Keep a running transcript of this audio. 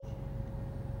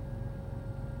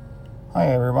Hi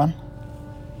everyone,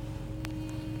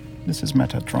 this is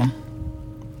Metatron.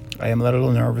 I am a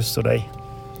little nervous today.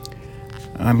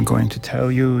 I'm going to tell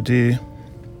you the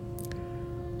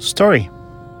story,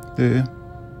 the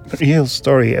real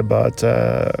story about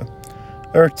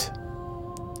Earth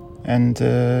and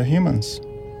humans.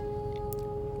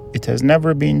 It has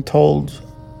never been told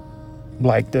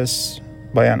like this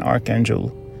by an archangel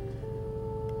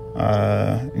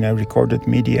in a recorded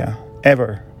media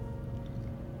ever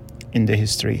in the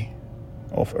history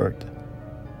of Earth.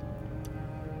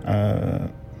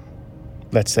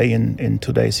 Let's say in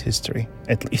today's history,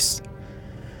 at least.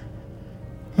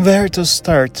 Where to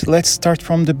start? Let's start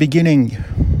from the beginning.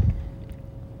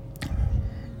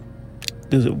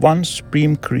 The one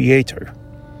supreme creator,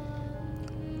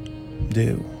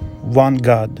 the one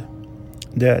God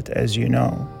that, as you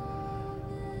know,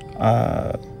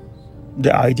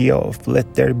 the idea of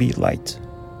let there be light.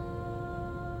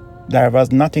 There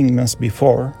was nothingness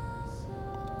before,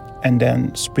 and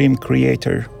then Supreme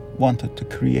Creator wanted to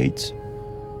create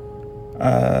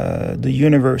the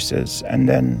universes, and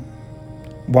then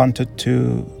wanted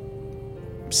to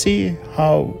see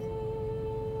how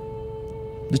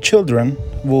the children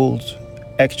would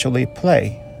actually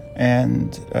play.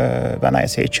 And when I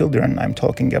say children, I'm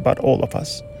talking about all of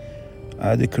us,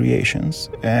 the creations,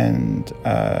 and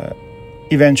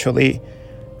eventually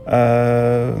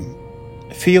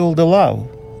feel the love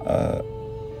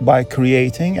by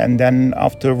creating, and then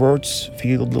afterwards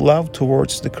feel the love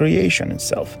towards the creation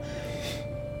itself.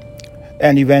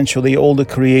 And eventually all the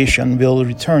creation will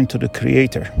return to the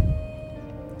Creator.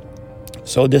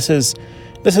 So this is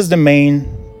the main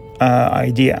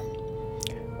idea.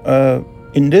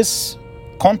 In this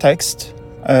context,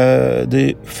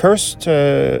 the first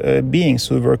beings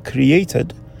who were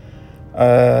created,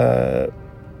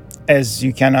 as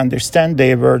you can understand,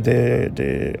 they were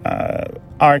the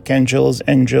archangels,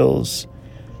 angels,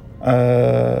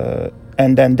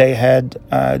 and then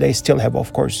they still have,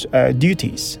 of course,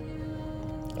 duties.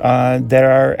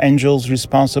 There are angels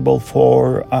responsible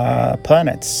for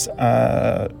planets,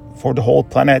 for the whole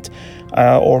planet,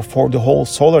 or for the whole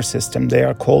solar system. They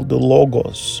are called the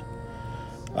Logos.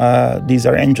 These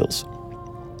are angels.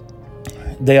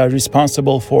 They are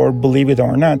responsible for, believe it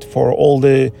or not, for all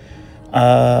the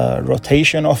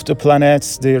rotation of the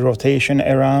planets, the rotation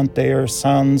around their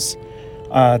suns,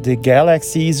 the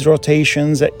galaxies'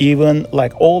 rotations, even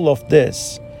like all of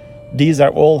this. These are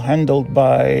all handled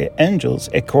by angels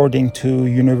according to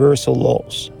universal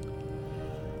laws.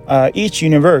 Each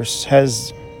universe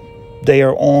has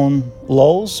their own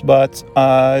laws, but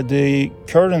the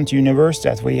current universe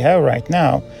that we have right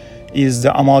now is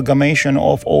the amalgamation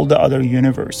of all the other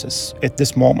universes at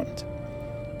this moment.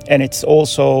 And it's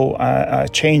also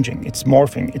changing, it's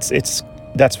morphing. It's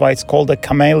that's why it's called a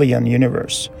chameleon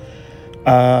universe.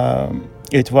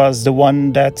 It was the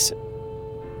one that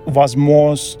was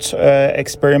most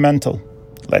experimental,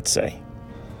 let's say.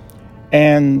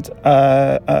 And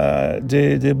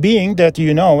the being that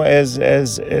you know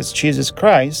as Jesus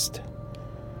Christ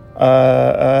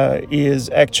is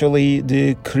actually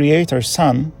the creator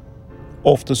son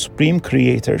of the supreme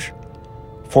creator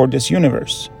for this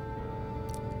universe.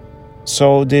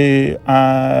 So the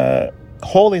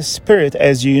Holy Spirit,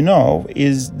 as you know,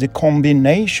 is the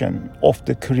combination of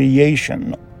the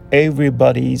creation.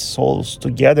 Everybody's souls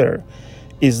together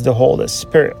is the Holy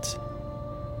Spirit,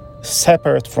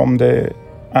 separate from the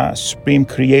Supreme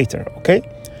Creator, okay?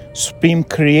 Supreme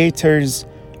Creator's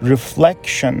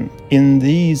reflection in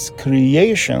these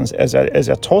creations as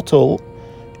a total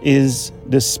is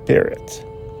the Spirit.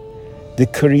 The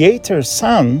Creator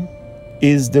Son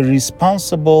is the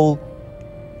responsible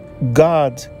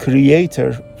God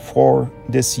creator for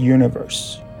this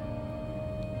universe.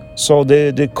 So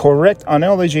the correct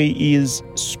analogy is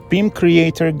Supreme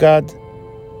Creator God,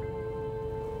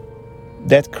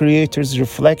 that creator's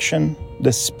reflection,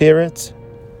 the Spirit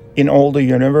in all the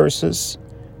universes,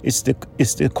 is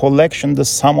the collection, the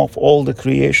sum of all the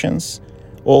creations,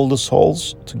 all the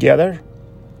souls together.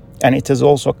 And it is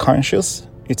also conscious,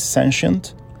 it's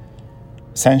sentient.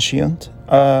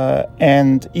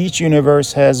 And each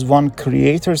universe has one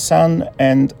creator son,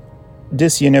 and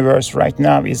this universe right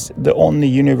now is the only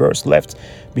universe left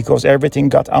because everything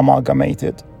got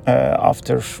amalgamated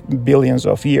after billions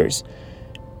of years.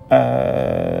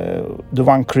 The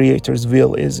one creator's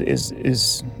will is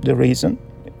the reason,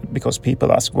 because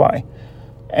people ask why.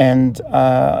 And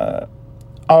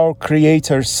our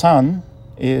creator's son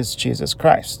is Jesus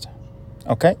Christ.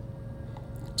 Okay?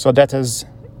 So that is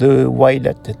the way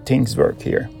that the things work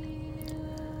here.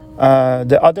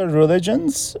 The other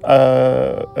religions,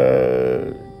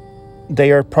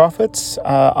 their prophets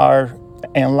are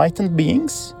enlightened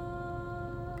beings,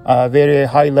 very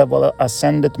high level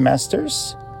ascended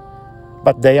masters,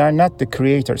 but they are not the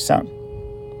creator son.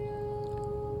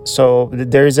 So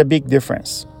there is a big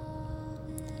difference.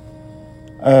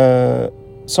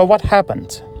 So what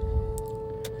happened?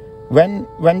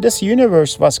 When this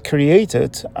universe was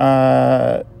created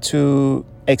to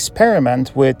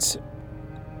experiment with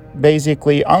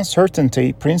basically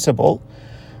uncertainty principle,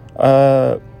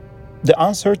 the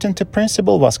uncertainty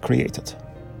principle was created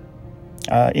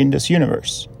in this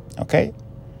universe. Okay,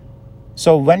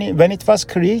 so when it was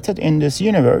created in this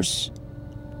universe,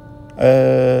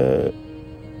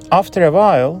 after a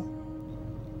while,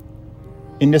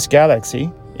 in this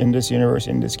galaxy, in this universe,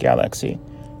 in this galaxy,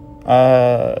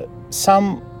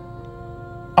 some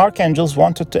archangels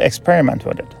wanted to experiment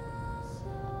with it.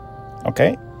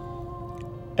 Okay,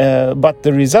 but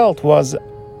the result was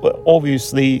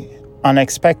obviously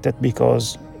unexpected,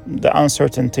 because the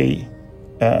uncertainty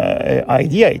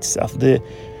idea itself, the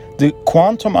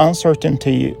quantum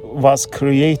uncertainty was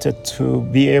created to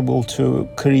be able to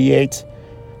create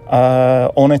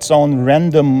on its own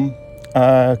random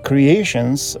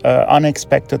creations,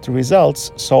 unexpected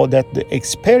results, so that the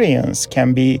experience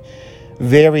can be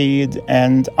varied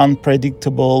and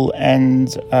unpredictable,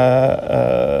 and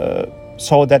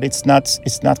so that it's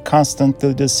not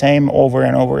constantly the same over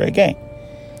and over again.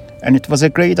 And it was a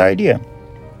great idea.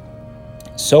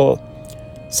 So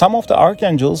some of the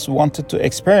archangels wanted to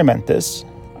experiment this,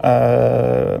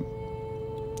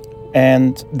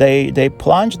 and they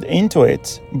plunged into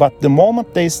it. But the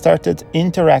moment they started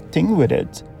interacting with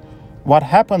it, what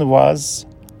happened was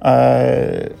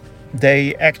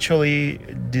they actually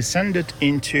descended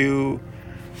into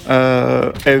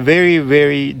a very,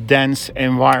 very dense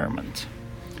environment.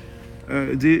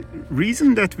 The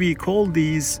reason that we call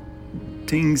these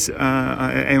things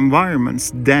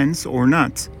environments dense or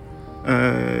not,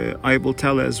 I will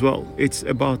tell as well. It's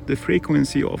about the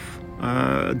frequency of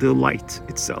the light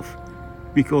itself,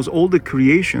 because all the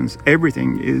creations,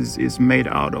 everything is made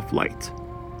out of light,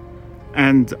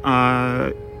 and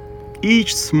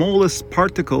each smallest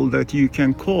particle that you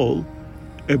can call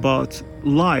about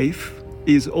life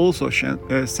is also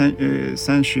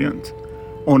sentient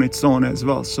on its own as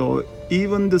well. So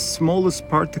even the smallest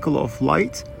particle of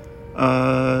light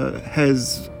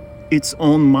has its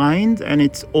own mind, and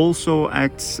it also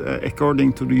acts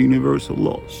according to the universal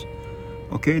laws.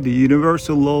 Okay, the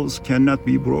universal laws cannot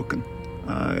be broken.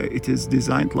 It is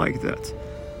designed like that.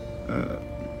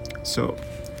 So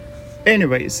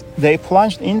anyways, they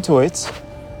plunged into it,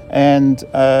 and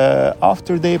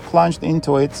after they plunged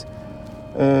into it,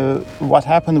 what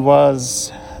happened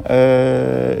was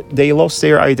they lost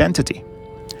their identity.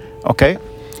 Okay,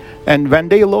 and when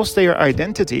they lost their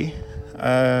identity,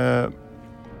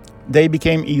 they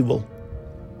became evil.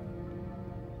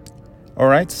 All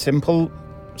right, simple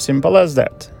as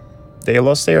that. They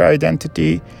lost their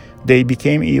identity, they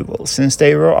became evil. Since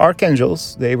they were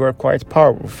archangels, they were quite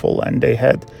powerful, and they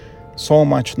had so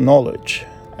much knowledge.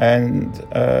 And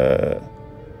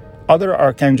other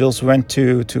archangels went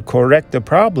to correct the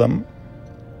problem,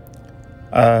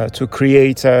 to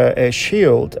create a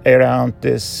shield around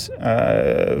this,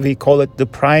 we call it the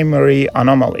primary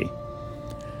anomaly.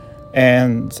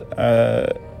 And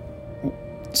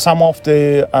some of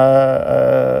the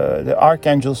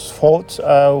archangels fought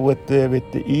with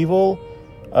the evil,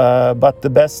 but the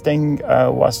best thing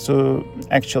was to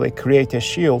actually create a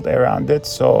shield around it.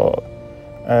 So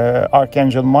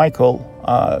Archangel Michael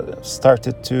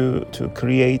started to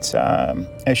create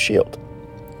a shield.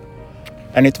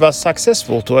 And it was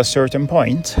successful to a certain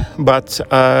point, but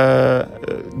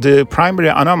the primary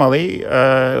anomaly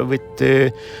with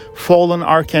the fallen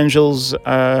archangels'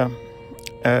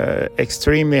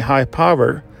 extremely high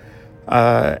power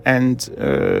and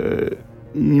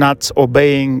not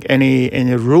obeying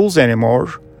any rules anymore,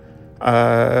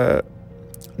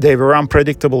 they were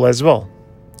unpredictable as well.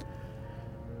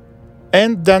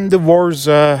 And then the wars,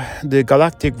 the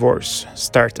galactic wars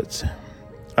started.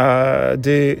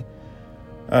 The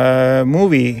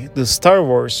movie, the Star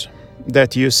Wars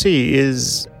that you see,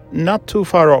 is not too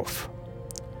far off.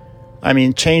 I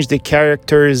mean, change the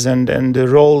characters and the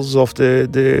roles of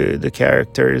the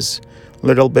characters a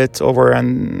little bit over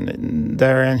and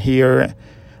there and here,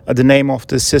 the name of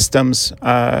the systems,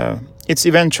 it's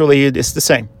the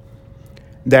same.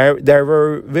 There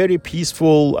were very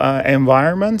peaceful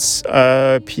environments,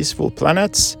 peaceful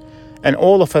planets, and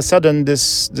all of a sudden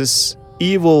this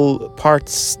evil part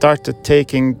started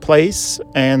taking place,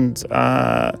 and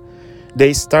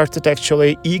they started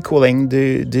actually equaling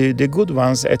the good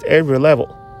ones at every level.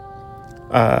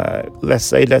 Let's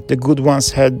say that the good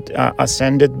ones had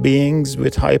ascended beings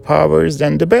with high powers,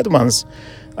 then the bad ones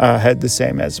had the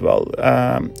same as well.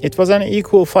 It was an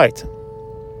equal fight.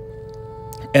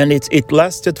 And it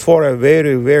lasted for a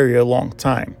very, very long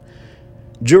time.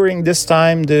 During this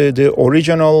time, the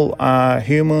original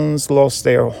humans lost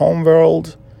their home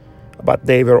world, but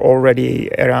they were already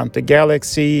around the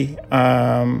galaxy.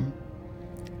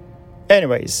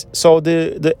 Anyways, so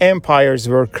the empires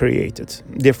were created,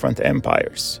 different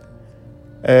empires.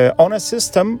 On a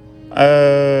system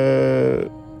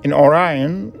in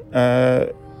Orion,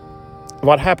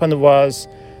 what happened was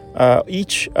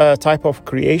each type of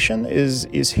creation is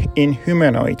in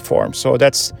humanoid form. So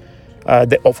that's,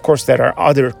 of course, there are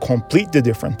other completely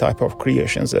different type of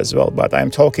creations as well, but I'm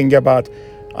talking about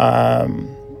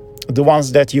the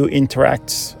ones that you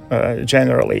interact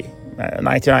generally.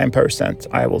 99%,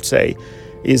 I will say,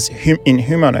 is in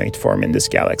humanoid form in this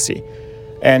galaxy.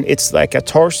 And it's like a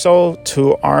torso,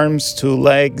 2 arms, 2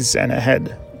 legs, and a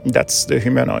head. That's the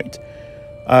humanoid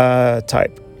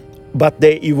type. But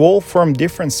they evolve from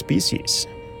different species.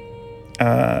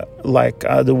 Like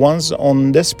the ones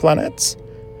on this planet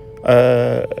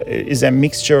is a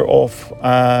mixture of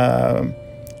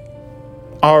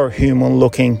our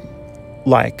human-looking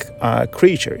like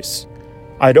creatures.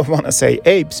 I don't want to say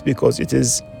apes because it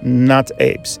is not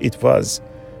apes. It was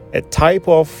a type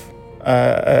of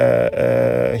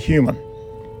human,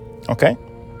 okay?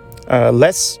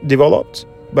 Less developed,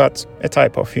 but a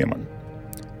type of human.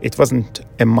 It wasn't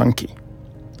a monkey.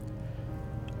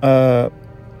 And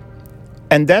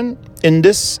then in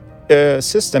this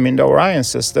system, in the Orion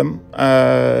system,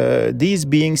 these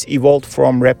beings evolved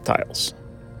from reptiles.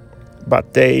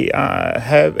 But they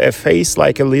have a face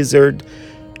like a lizard,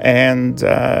 and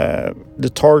the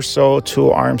torso,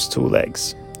 2 arms, 2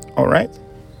 legs. All right,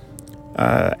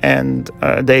 and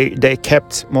they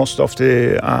kept most of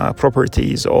the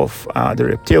properties of the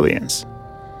reptilians.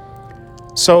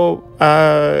 So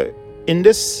in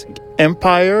this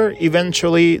empire,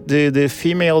 eventually the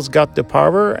females got the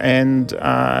power, and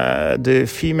the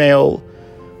female,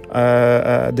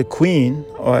 the queen,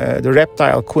 the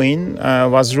reptile queen,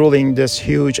 was ruling this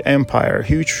huge empire,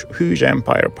 huge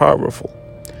empire, powerful.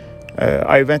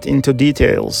 I went into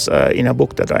details in a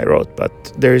book that I wrote, but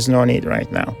there is no need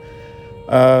right now.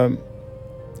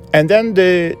 And then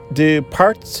the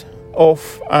part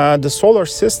of the solar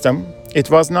system, it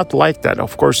was not like that.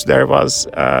 Of course, there was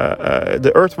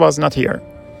the Earth was not here.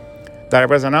 There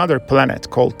was another planet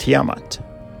called Tiamat,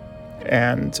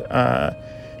 and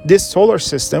this solar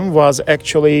system was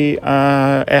actually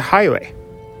a highway,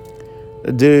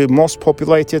 the most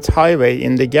populated highway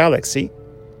in the galaxy.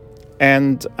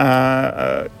 And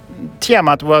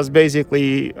Tiamat was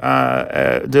basically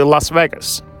the Las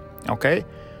Vegas, okay?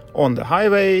 On the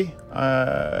highway,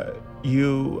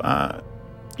 you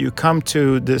come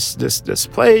to this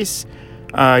place,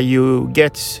 you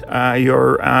get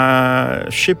your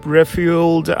ship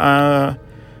refueled,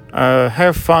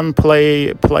 have fun, play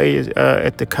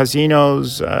at the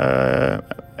casinos,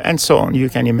 and so on. You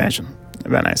can imagine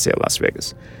when I say Las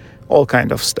Vegas, all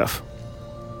kind of stuff.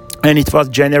 And it was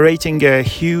generating a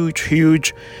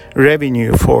huge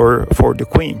revenue for the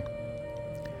queen.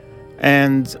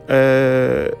 And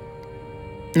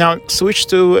now switch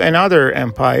to another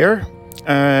empire.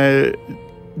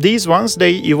 These ones,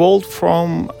 they evolved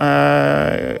from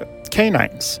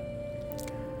canines.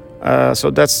 So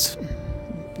that's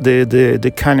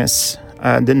the canis.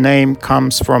 The name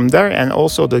comes from there, and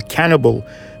also the cannibal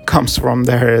comes from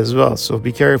there as well. So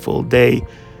be careful. They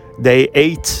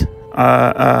ate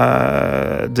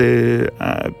the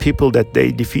people that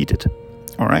they defeated.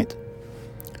 All right,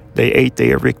 they ate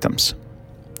their victims.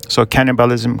 So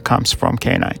cannibalism comes from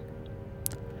canine.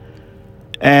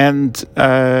 And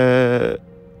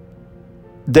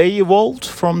they evolved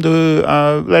from the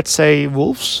let's say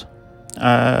wolves,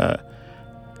 and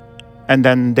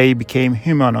then they became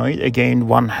humanoid. Again,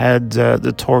 one had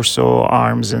the torso,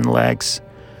 arms, and legs.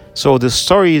 So the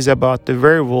stories about the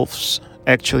werewolves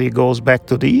actually goes back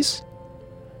to these,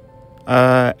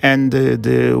 and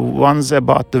the ones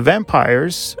about the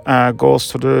vampires goes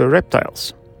to the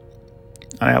reptiles.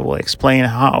 I will explain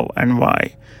how and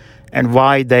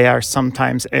why they are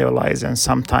sometimes allies and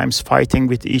sometimes fighting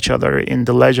with each other in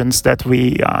the legends that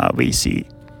we see.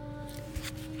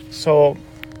 So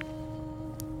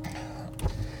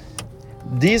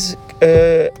these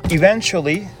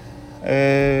eventually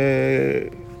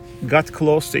got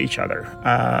close to each other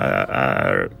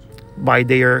by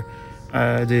their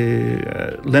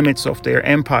the limits of their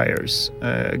empires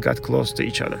got close to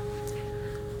each other.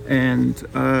 And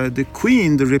the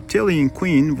queen, the reptilian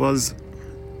queen, was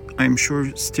I'm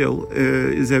sure still,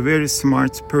 is a very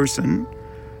smart person,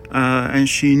 and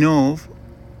she knew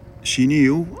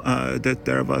that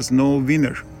there was no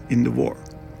winner in the war.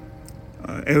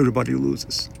 Everybody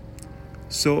loses.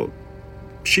 So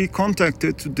she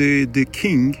contacted the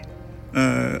king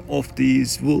of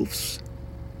these wolves,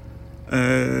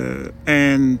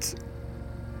 and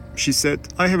she said,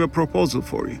 I have a proposal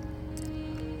for you.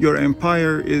 Your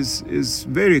empire is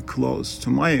very close to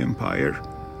my empire,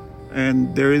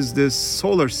 and there is this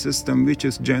solar system which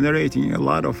is generating a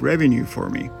lot of revenue for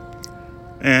me.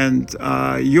 And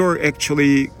you're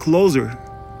actually closer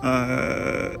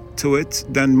to it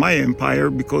than my empire,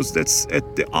 because that's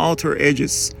at the outer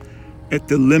edges, at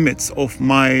the limits of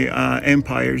my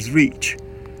empire's reach.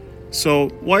 So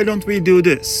why don't we do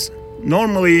this?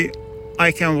 Normally,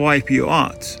 I can wipe you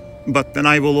out, but then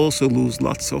I will also lose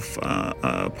lots of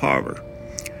power,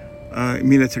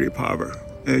 military power,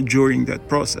 during that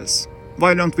process.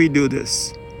 Why don't we do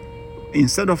this?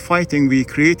 Instead of fighting, we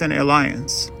create an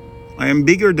alliance. I am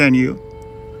bigger than you,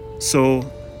 so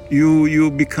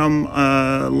you become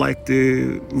like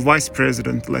the vice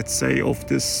president, let's say, of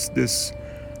this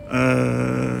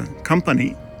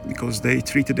company, because they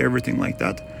treated everything like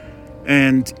that.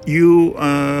 And you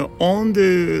own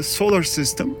the solar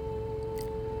system,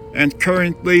 and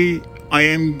currently I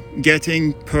am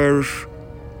getting per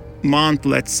month,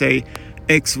 let's say,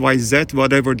 XYZ,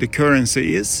 whatever the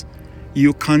currency is.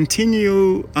 You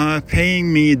continue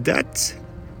paying me that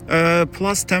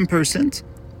plus 10%.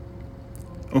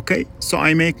 Okay, so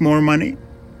I make more money,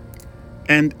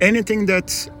 and anything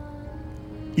that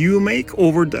you make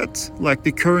over that, like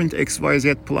the current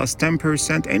XYZ plus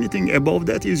 10%, anything above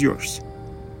that is yours.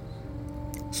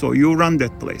 So you run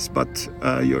that place, but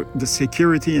the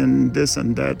security and this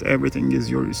and that, everything is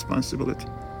your responsibility.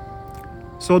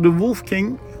 So the Wolf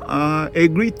King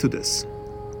agreed to this.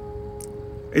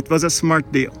 It was a smart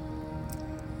deal.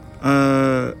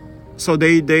 So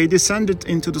they descended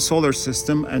into the solar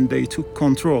system, and they took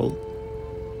control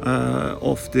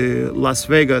of the Las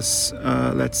Vegas,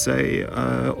 let's say,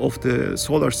 of the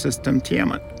solar system,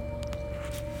 Tiamat.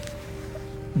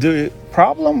 The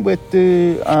problem with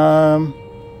the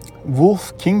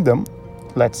Wolf Kingdom,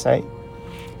 let's say,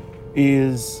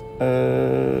 is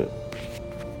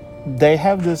they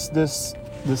have this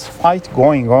fight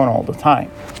going on all the time.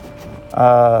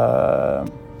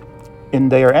 In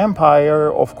their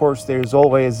empire, of course, there's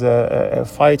always a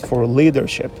fight for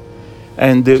leadership.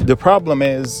 And the problem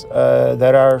is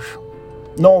there are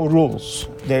no rules.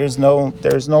 There's no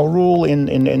rule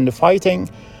in the fighting.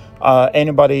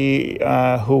 Anybody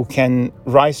who can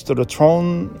rise to the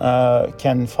throne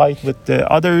can fight with the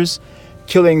others.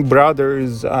 Killing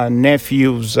brothers,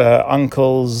 nephews,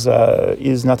 uncles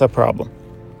is not a problem.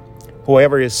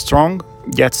 Whoever is strong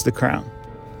gets the crown.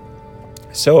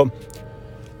 So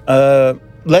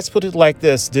let's put it like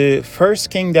this: the first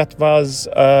king that was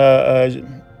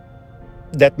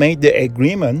that made the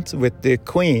agreement with the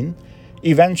queen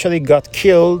eventually got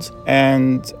killed,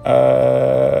 and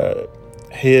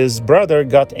his brother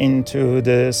got into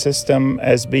the system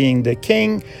as being the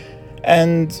king,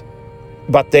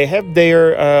 but they have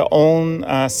their own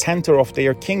center of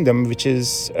their kingdom, which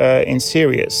is in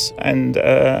Sirius, and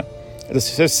the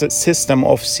system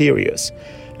of Sirius,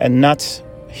 and not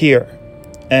here.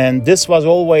 And this was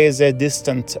always a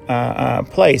distant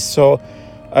place. So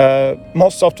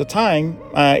most of the time,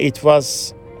 it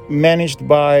was managed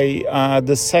by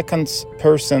the second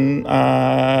person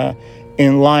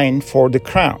in line for the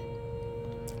crown.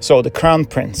 So the crown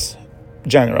prince,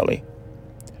 generally.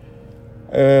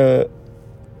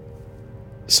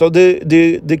 So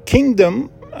the kingdom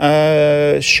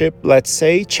ship, let's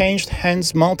say, changed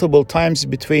hands multiple times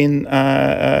between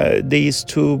these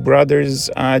two brothers'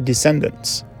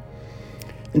 descendants.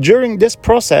 During this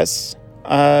process,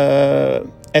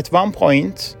 at one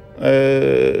point,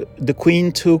 the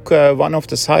queen took one of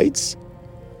the sides.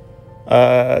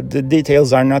 The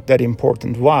details are not that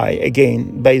important. Why?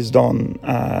 Again, based on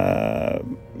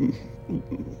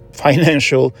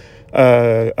financial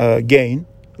gain,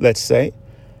 let's say,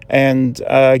 and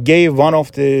gave one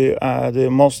of the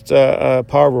most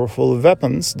powerful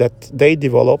weapons that they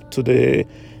developed to the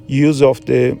use of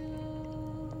the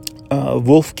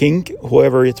Wolf King,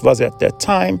 whoever it was at that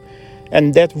time.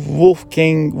 And that Wolf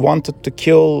King wanted to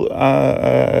kill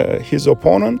his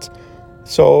opponent.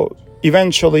 So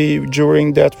eventually,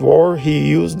 during that war, he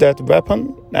used that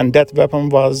weapon, and that weapon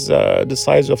was the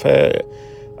size of a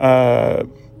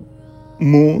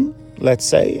moon, let's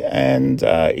say, and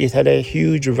it had a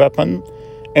huge weapon,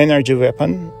 energy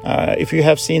weapon. If you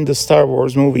have seen the Star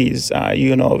Wars movies,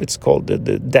 you know it's called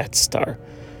the Death Star.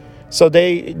 So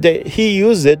he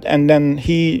used it, and then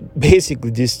he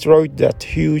basically destroyed that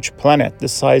huge planet the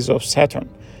size of Saturn.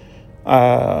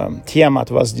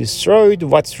 Tiamat was destroyed.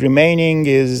 What's remaining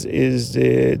is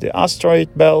the asteroid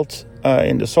belt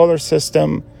in the solar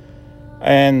system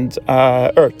and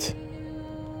Earth.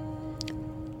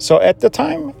 So at the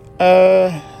time,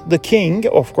 the king,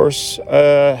 of course,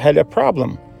 had a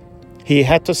problem. He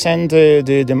had to send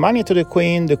the money to the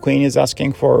queen. The queen is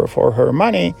asking for her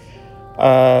money.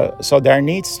 So there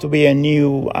needs to be a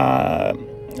new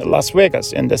Las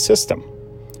Vegas in the system.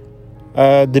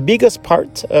 The biggest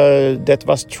part that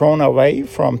was thrown away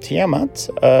from Tiamat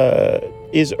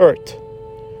is Earth.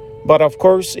 But of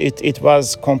course, it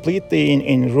was completely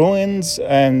in ruins,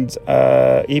 and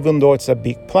even though it's a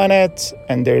big planet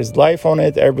and there's life on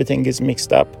it, everything is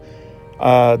mixed up.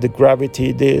 The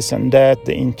gravity, this and that,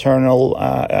 the internal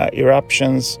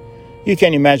eruptions. You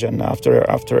can imagine after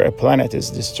a planet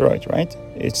is destroyed, right?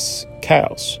 It's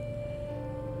chaos.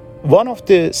 One of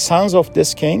the sons of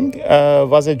this king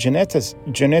was a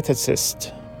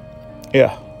geneticist.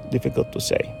 Yeah, difficult to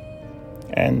say.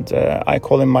 And I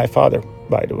call him my father,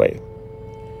 by the way,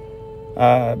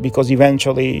 because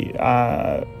eventually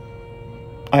I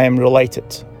am related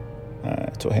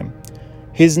to him.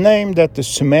 His name that the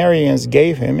Sumerians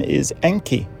gave him is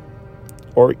Enki,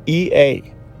 or Ea,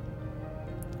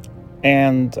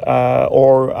 and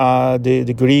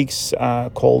the Greeks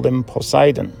called him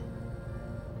Poseidon,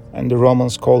 and the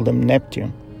Romans called him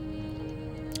Neptune.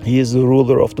 He is the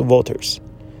ruler of the waters,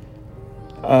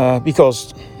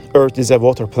 because Earth is a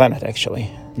water planet, actually.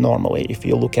 Normally, if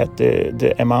you look at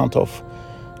the amount of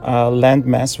land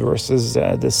mass versus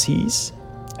the seas,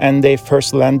 and they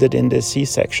first landed in the sea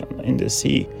section, in the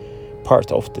sea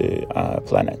part of the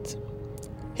planet.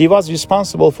 He was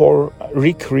responsible for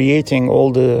recreating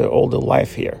all the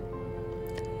life here.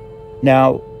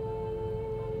 Now,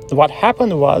 what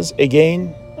happened was,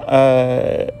 again,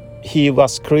 he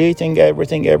was creating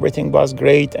everything was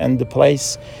great, and the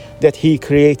place that he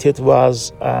created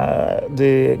was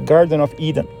the Garden of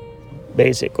Eden,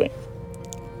 basically.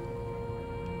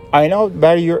 I know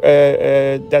where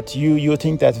that you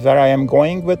think that where I am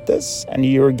going with this, and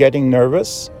you're getting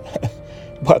nervous,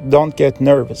 but don't get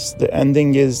nervous. The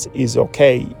ending is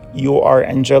okay. You are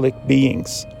angelic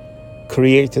beings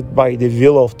created by the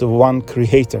will of the one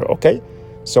creator, okay?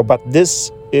 So, but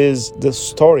this is the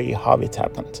story, how it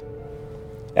happened.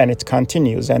 And it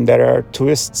continues, and there are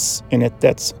twists in it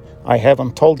that I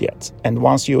haven't told yet. And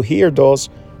once you hear those,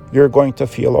 you're going to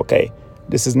feel okay.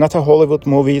 This is not a Hollywood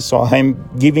movie, so I'm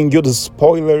giving you the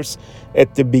spoilers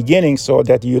at the beginning so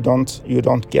that you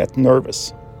don't get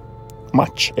nervous.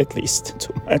 Much, at least,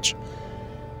 too much.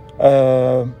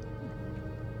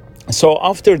 So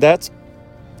after that,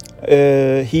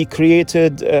 he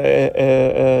created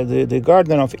the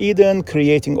Garden of Eden,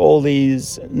 creating all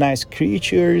these nice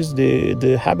creatures,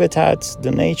 the habitats,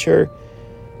 the nature.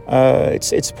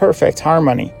 It's perfect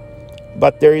harmony,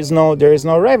 but there is no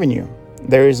revenue.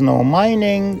 There is no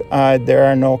mining. There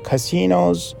are no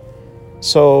casinos.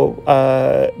 So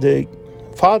the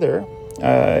father,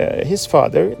 his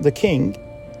father, the king,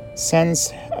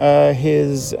 sends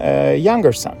his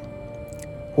younger son,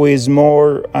 who is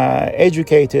more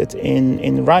educated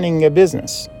in running a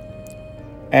business,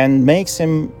 and makes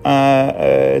him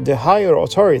the higher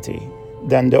authority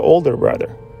than the older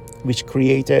brother, which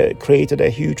created a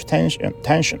huge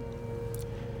tension.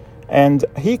 And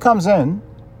he comes in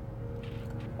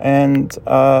and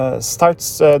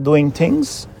starts doing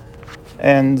things.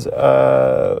 And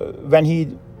when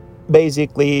he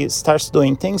basically starts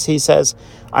doing things, he says,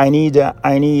 I need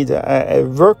a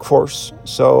workforce,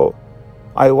 so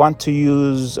I want to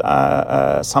use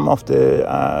some of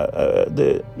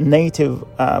the native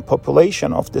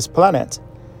population of this planet,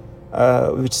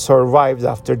 which survived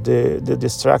after the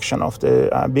destruction of the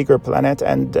bigger planet,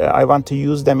 and I want to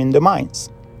use them in the mines.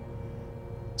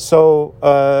 So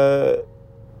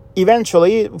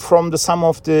eventually, from some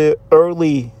of the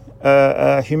early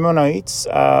humanoids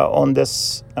on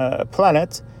this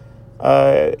planet,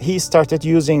 he started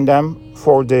using them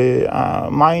for the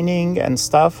mining and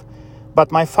stuff. But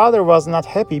my father was not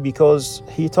happy because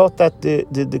he thought that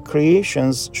the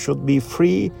creations should be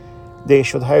free, they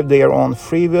should have their own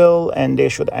free will, and they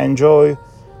should enjoy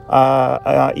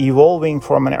evolving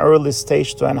from an early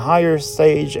stage to a higher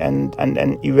stage, and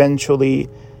eventually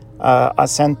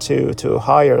ascend to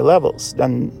higher levels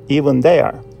than even they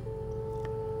are.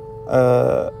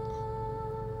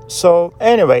 So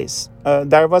anyways,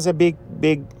 there was a big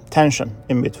tension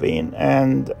in between,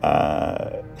 and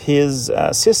his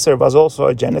sister was also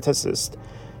a geneticist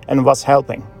and was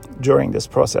helping during this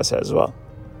process as well.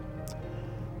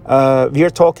 We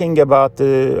are talking about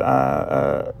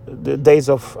the days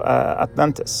of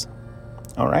Atlantis,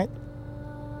 all right?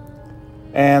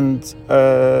 And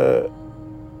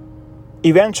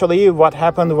eventually what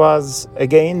happened was,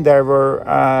 again, there were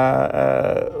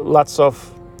lots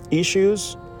of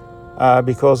issues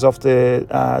because of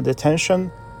the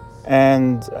tension.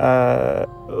 And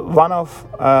one of,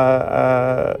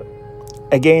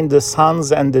 again, the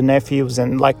sons and the nephews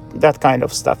and like that kind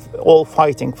of stuff, all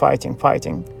fighting.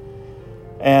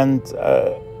 And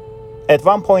at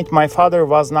one point, my father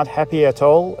was not happy at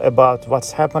all about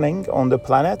what's happening on the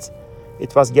planet.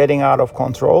 It was getting out of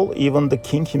control. Even the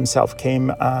king himself came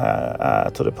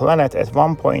to the planet at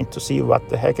one point to see what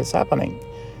the heck is happening.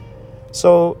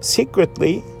 So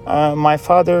secretly, my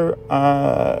father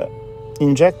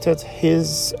injected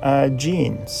his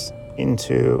genes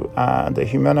into the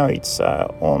humanoids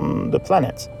on the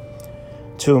planet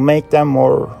to make them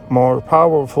more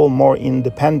powerful, more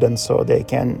independent, so they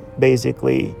can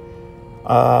basically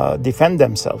defend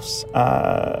themselves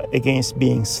against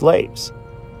being slaves.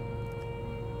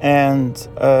 And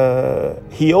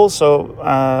he also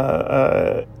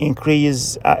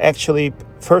increased, actually,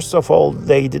 first of all,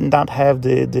 they did not have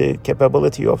the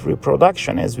capability of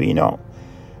reproduction, as we know.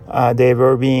 They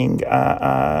were being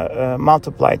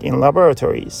multiplied in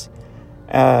laboratories.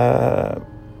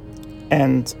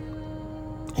 And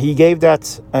he gave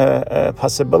that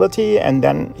possibility, and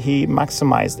then he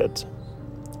maximized it.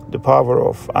 The power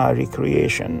of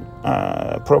procreation,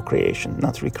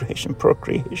 not recreation,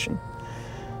 procreation.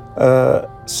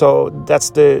 So that's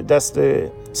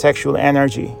the sexual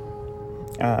energy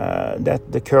that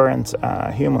the current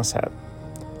humans have.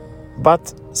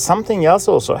 But something else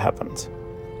also happened.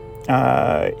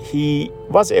 He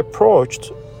was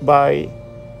approached by,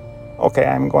 okay,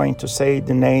 I'm going to say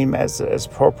the name as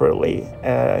properly.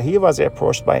 He was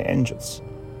approached by angels.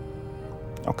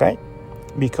 Okay?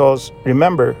 Because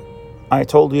remember, I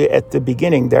told you at the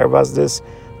beginning there was this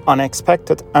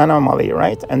unexpected anomaly,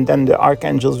 right? And then the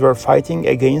archangels were fighting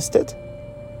against it.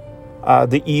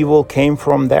 The evil came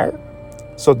from there.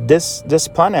 So this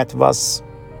planet was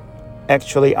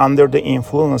actually under the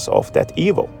influence of that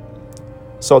evil.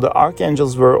 So the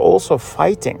archangels were also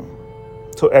fighting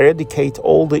to eradicate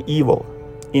all the evil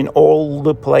in all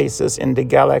the places in the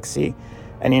galaxy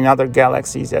and in other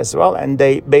galaxies as well. And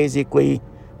they basically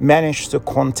managed to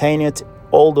contain it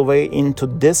all the way into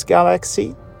this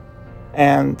galaxy.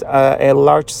 And a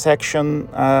large section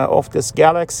of this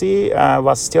galaxy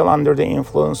was still under the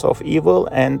influence of evil,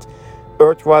 and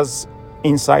Earth was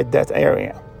inside that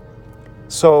area.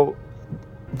 So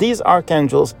these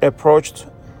archangels approached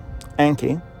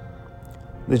Enki,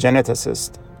 the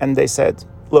geneticist, and they said,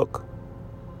 look,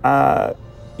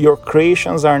 your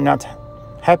creations are not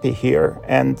happy here,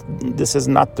 and this is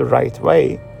not the right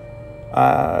way.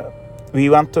 We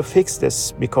want to fix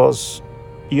this because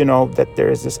you know that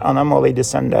there is this anomaly,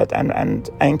 this and that, and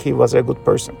Enki was a good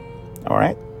person, all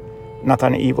right? Not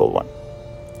an evil one.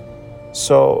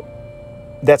 So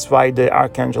that's why the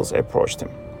archangels approached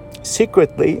him.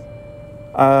 Secretly,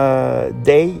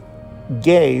 they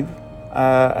gave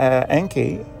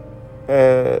Enki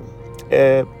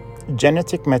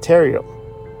genetic material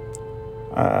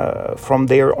from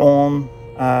their own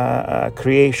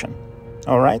creation,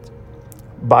 all right?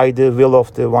 By the will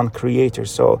of the one creator.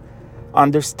 So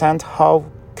understand how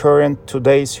current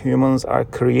today's humans are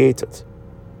created.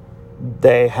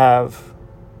 They have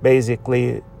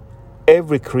basically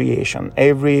every creation,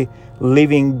 every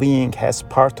living being has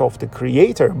part of the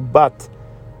creator, but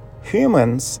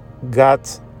humans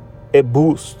got a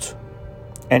boost,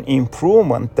 an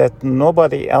improvement that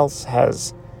nobody else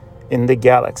has in the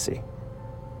galaxy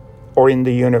or in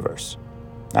the universe.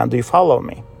 Now, do you follow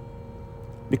me?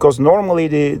 Because normally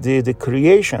the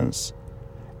creations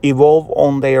evolve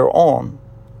on their own,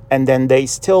 and then they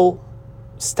still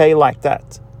stay like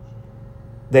that.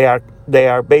 They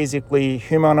are basically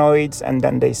humanoids, and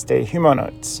then they stay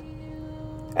humanoids.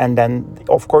 And then,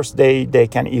 of course, they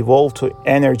can evolve to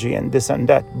energy and this and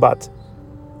that. But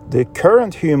the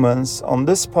current humans on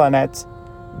this planet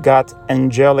got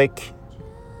angelic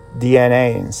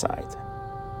DNA inside.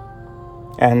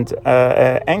 And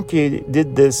Enki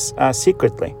did this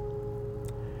secretly.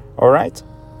 All right?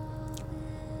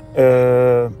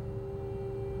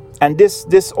 And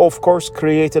this of course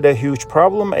created a huge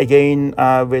problem again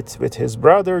with his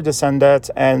brother, this and that,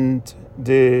 and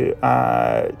the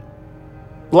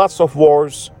lots of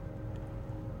wars.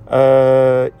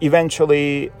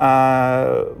 Eventually,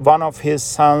 one of his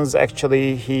sons,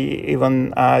 actually, he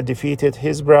even defeated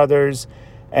his brothers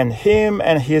and him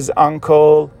and his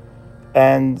uncle,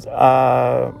 and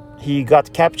he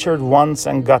got captured once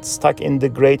and got stuck in the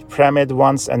Great Pyramid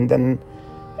once, and then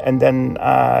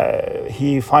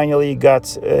he finally got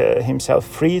himself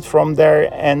freed from there,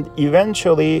 and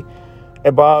eventually,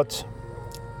 about,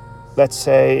 let's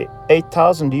say,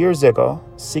 8,000 years ago,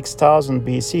 6,000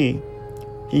 BC,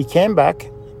 he came back,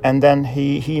 and then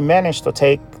he managed to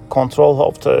take control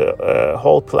of the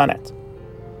whole planet.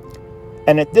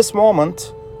 And at this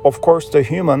moment, of course, the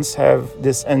humans have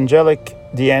this angelic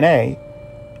DNA,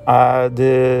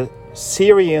 the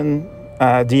Syrian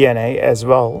DNA as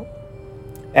well,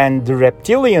 and the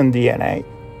reptilian DNA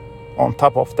on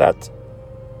top of that.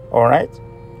 All right?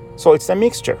 So it's a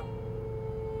mixture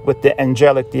with the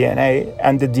angelic DNA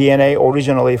and the DNA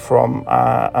originally from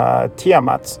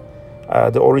Tiamat,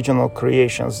 the original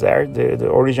creations there, the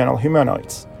original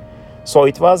humanoids. So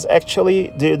it was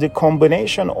actually the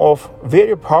combination of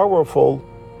very powerful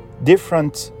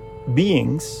different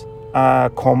beings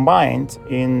combined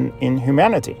in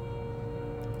humanity.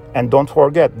 And don't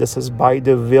forget, this is by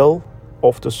the will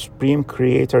of the Supreme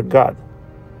Creator God.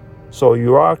 So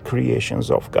you are creations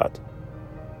of God.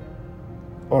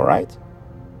 All right?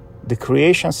 The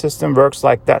creation system works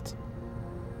like that.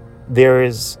 There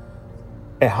is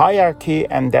a hierarchy,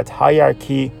 and that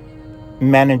hierarchy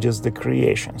manages the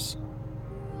creations,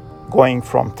 going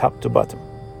from top to bottom.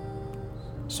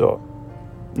 So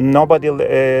nobody,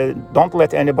 don't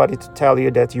let anybody to tell you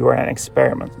that you are an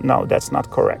experiment. No, that's not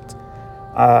correct.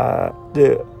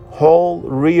 The whole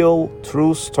real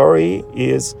true story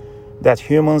is that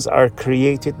humans are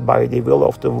created by the will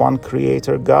of the one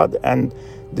creator God, and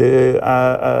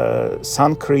the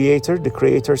Son creator, the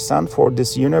creator Son for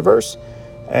this universe,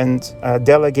 and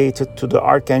delegated to the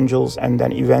archangels, and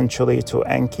then eventually to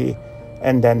Enki,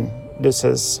 and then this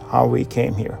is how we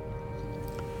came here.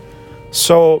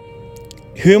 So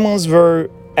humans were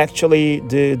actually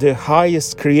the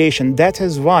highest creation. That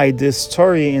is why this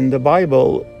story in the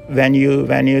Bible, when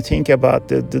you think about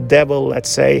the devil, let's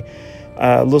say,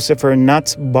 Lucifer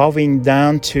not bowing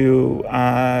down to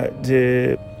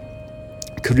the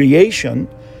creation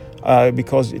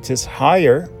because it is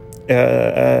higher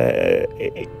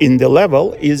in the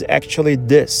level, is actually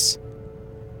this.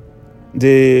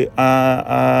 The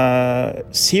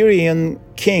Syrian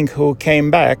king who came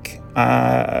back,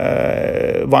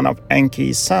 one of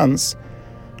Enki's sons,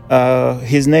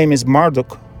 his name is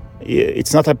Marduk.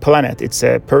 It's not a planet, it's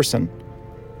a person.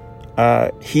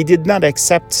 He did not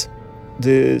accept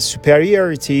the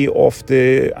superiority of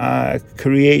the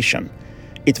creation.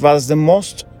 It was the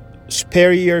most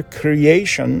superior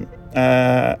creation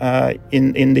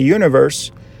in the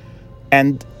universe,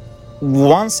 and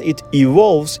once it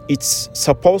evolves, it's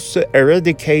supposed to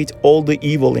eradicate all the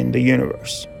evil in the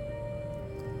universe.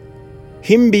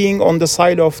 Him being on the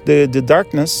side of the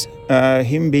darkness,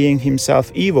 him being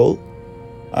himself evil,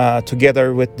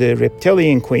 together with the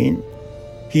reptilian queen,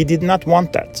 he did not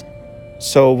want that.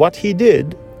 So what he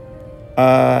did,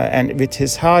 and with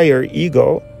his higher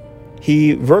ego,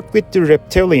 he worked with the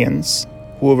reptilians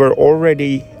who were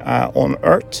already on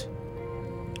Earth,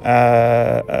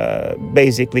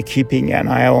 basically keeping an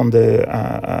eye on the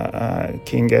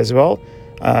king as well.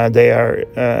 They are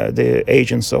the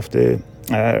agents of the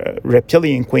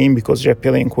reptilian queen, because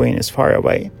reptilian queen is far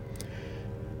away.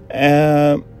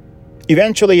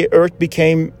 Eventually, Earth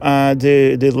became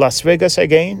the Las Vegas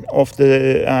again of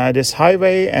this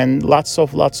highway, and lots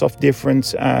of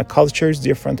different cultures,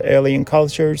 different alien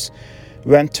cultures,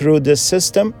 went through this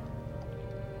system.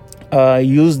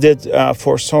 Used it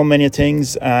for so many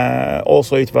things.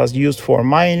 Also, it was used for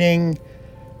mining.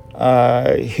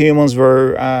 Humans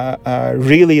were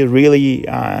really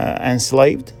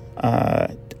enslaved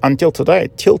until today.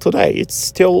 Till today, it's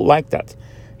still like that.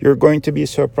 You're going to be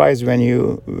surprised when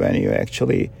you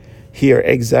actually hear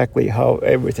exactly how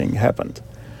everything happened.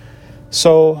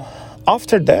 So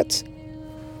after that,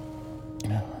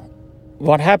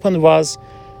 what happened was,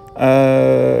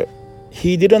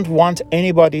 he didn't want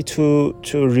anybody to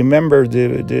remember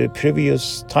the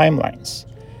previous timelines.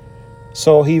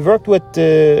 So he worked with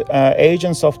the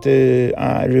agents of the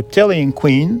reptilian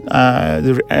queen,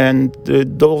 and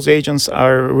those agents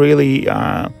are really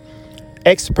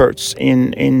experts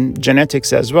in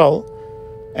genetics as well.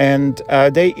 And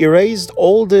they erased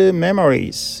all the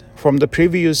memories from the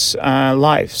previous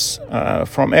lives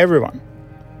from everyone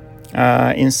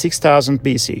in 6000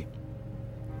 BC.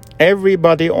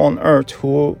 Everybody on Earth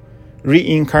who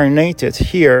reincarnated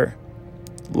here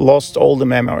lost all the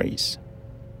memories.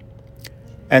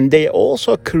 And they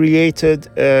also created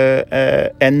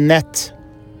a net,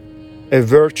 a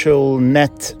virtual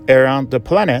net around the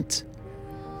planet,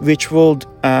 which would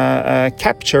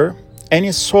capture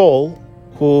any soul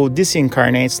who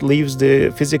disincarnates, leaves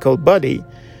the physical body,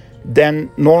 then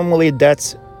normally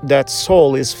that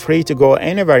soul is free to go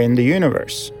anywhere in the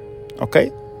universe.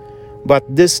 Okay? But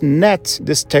this net,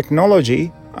 this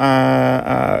technology,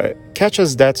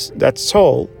 catches that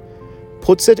soul,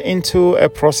 puts it into a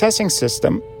processing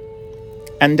system,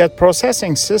 and that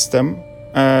processing system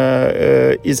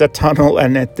is a tunnel,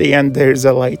 and at the end there is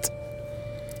a light.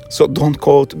 So don't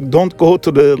go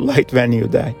to the light when you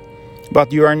die.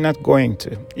 But you are not going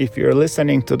to. If you're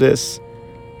listening to this,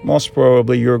 most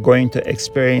probably you're going to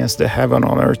experience the heaven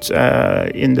on earth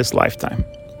in this lifetime.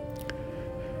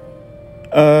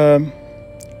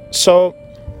 So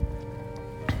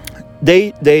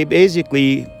they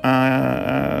basically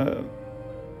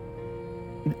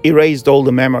erased all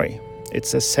the memory.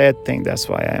 It's a sad thing. That's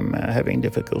why I'm having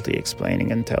difficulty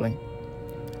explaining and telling.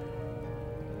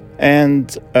 And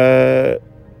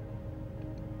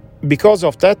because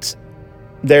of that,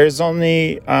 there's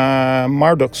only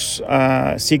Marduk's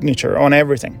signature on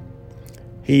everything.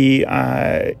 He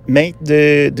made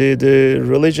the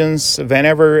religions.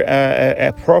 Whenever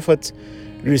a prophet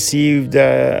received,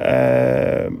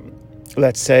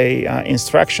 let's say,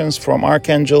 instructions from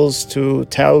archangels to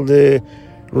tell the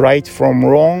right from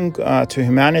wrong to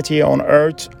humanity on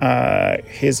earth,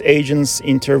 his agents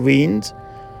intervened,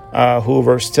 who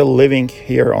were still living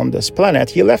here on this planet.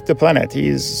 He left the planet. He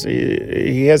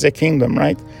has a kingdom,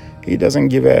 right? He doesn't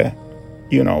give a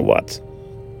what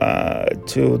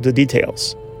to the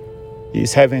details.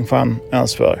 He's having fun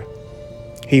elsewhere.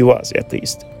 He was, at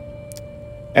least.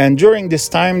 And during this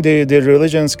time, the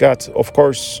religions got, of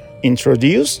course,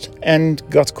 introduced and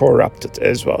got corrupted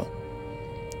as well.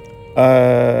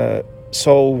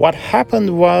 So what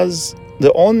happened was,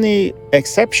 the only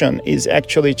exception is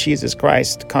actually Jesus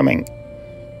Christ coming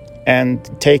and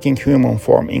taking human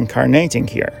form, incarnating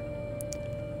here,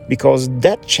 because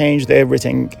that changed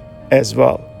everything as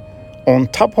well. On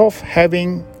top of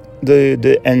having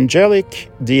the angelic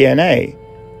DNA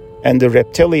and the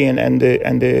reptilian and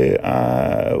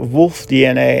the wolf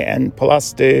DNA, and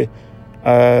plus the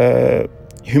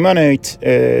humanoid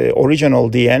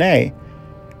original DNA,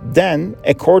 then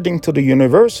according to the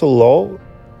universal law,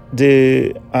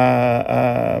 the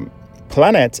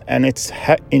planet and its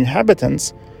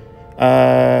inhabitants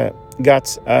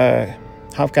got,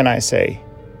 how can I say,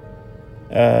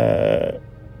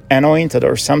 anointed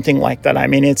or something like that. I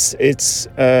mean, it's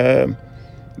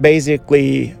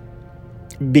basically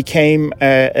became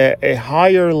a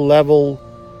higher level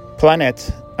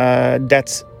planet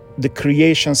that the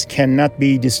creations cannot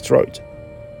be destroyed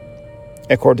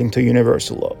according to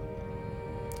universal law,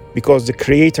 because the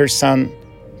Creator's Son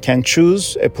can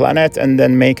choose a planet and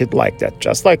then make it like that,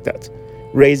 just like that,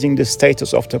 raising the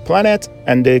status of the planet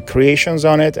and the creations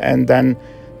on it, and then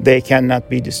they cannot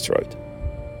be destroyed.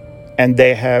 And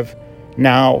they have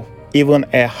now even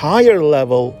a higher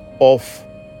level of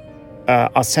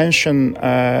ascension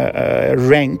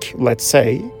rank, let's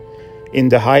say, in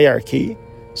the hierarchy.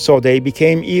 So they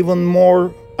became even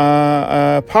more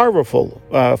powerful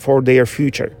for their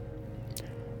future.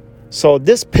 So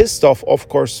this pissed off, of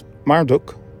course,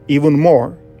 Marduk even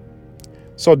more.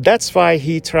 So that's why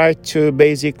he tried to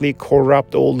basically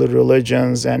corrupt all the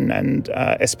religions, and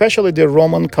especially the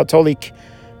Roman Catholic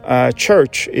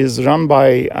Church is run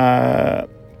by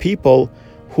people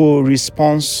who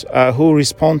respond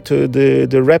to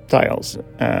the reptiles,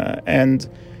 and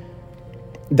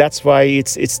that's why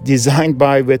it's designed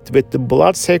with the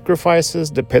blood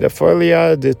sacrifices, the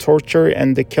pedophilia, the torture,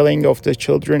 and the killing of the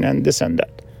children, and this and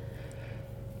that.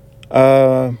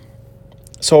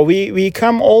 So we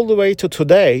come all the way to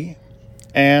today,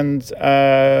 and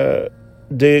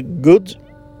the good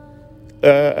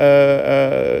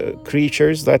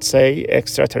creatures, let's say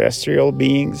extraterrestrial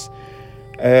beings,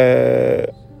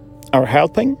 are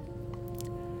helping,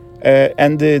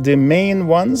 and the main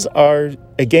ones are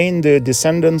again the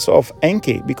descendants of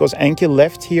Enki, because Enki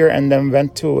left here and then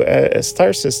went to a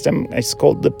star system. It's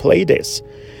called the Pleiades,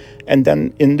 and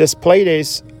then in this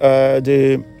Pleiades,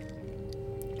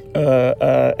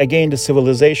 again the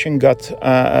civilization got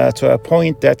to a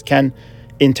point that can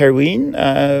intervene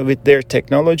with their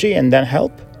technology and then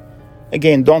help.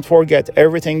 Again, don't forget,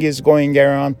 everything is going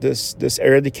around this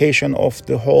eradication of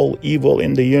the whole evil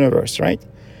in the universe, right?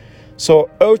 So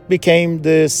Earth became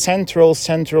the central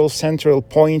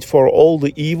point for all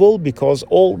the evil, because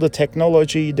all the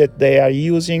technology that they are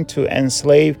using to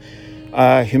enslave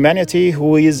humanity,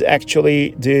 who is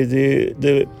actually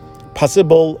the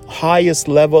possible highest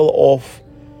level of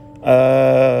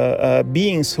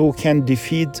beings who can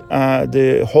defeat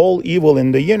the whole evil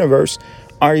in the universe,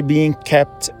 are being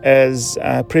kept as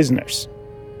prisoners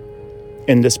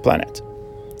in this planet.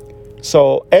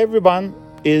 So everyone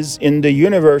is in the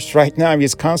universe right now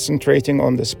is concentrating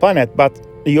on this planet, but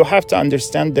you have to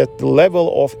understand that the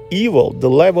level of evil, the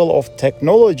level of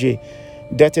technology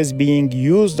that is being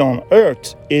used on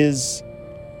Earth is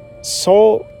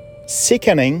so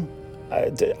sickening.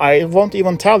 I won't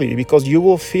even tell you, because you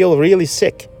will feel really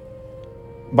sick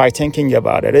by thinking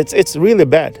about it. It's really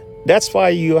bad. That's why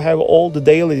you have all the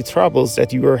daily troubles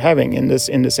that you are having in this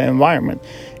environment.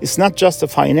 It's not just a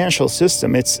financial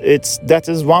system. It's that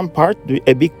is one part,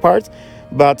 a big part.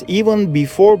 But even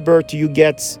before birth, you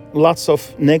get lots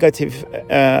of negative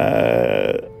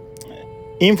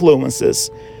influences,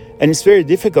 and it's very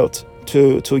difficult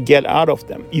to get out of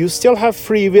them. You still have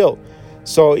free will.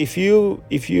 So if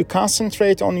you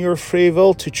concentrate on your free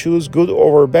will to choose good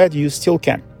over bad, you still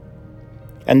can.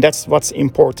 And that's what's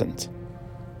important.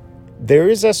 There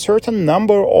is a certain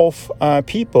number of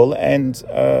people, and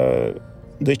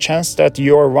the chance that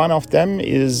you're one of them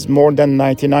is more than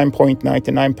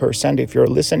 99.99% if you're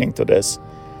listening to this,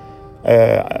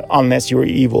 unless you're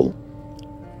evil,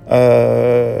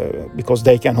 because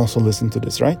they can also listen to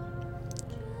this, right?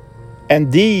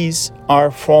 And these are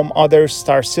from other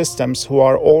star systems who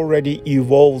are already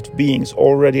evolved beings,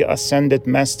 already ascended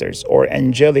masters or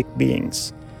angelic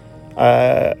beings.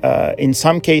 In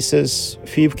some cases,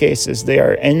 few cases, they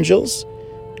are angels.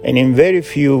 And in very,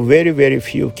 very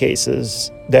few cases,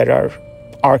 there are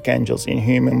archangels in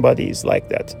human bodies like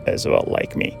that as well,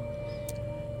 like me.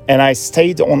 And I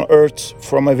stayed on Earth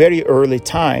from a very early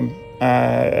time,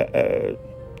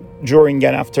 during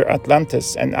and after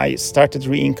Atlantis, and I started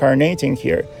reincarnating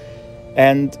here.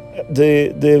 And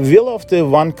the will of the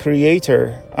one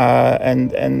Creator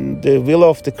and the will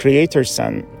of the Creator's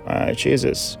Son,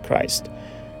 Jesus Christ,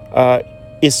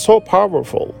 is so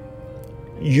powerful.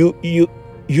 You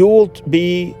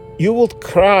would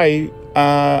cry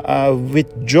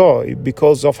with joy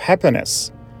because of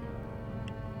happiness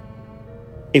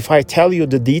if I tell you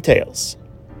the details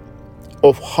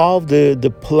of how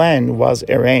the plan was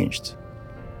arranged.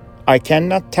 I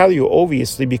cannot tell you,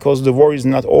 obviously, because the war is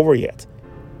not over yet.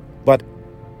 But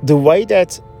the way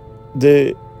that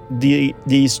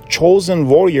these chosen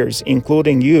warriors,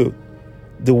 including you,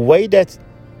 the way that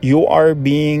you are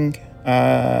being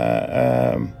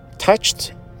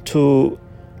touched to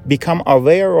become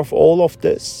aware of all of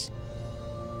this,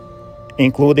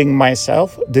 including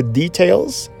myself, the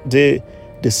details, the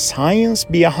science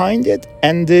behind it,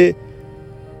 and the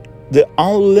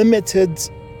unlimited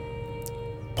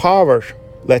power,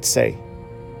 let's say,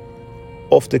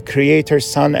 of the Creator's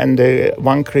Son and the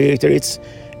one Creator,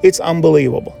 it's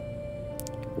unbelievable.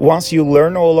 Once you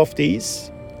learn all of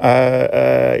these,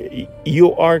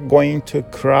 you are going to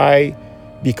cry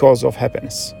because of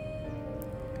happiness.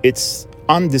 It's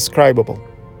undescribable,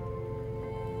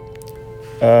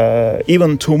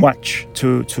 even too much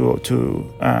to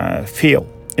feel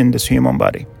in this human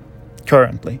body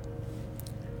currently.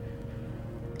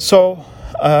 So,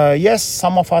 yes,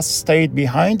 some of us stayed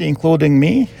behind, including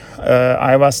me.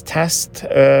 I was tasked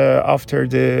after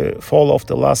the fall of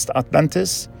the last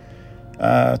Atlantis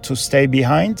to stay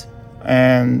behind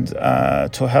and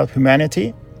to help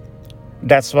humanity.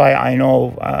 That's why I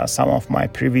know some of my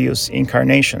previous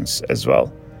incarnations as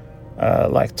well,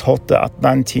 like Thoth the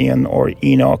Atlantean or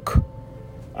Enoch,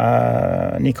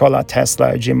 Nikola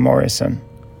Tesla, Jim Morrison.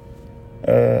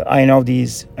 I know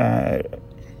these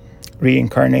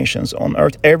reincarnations on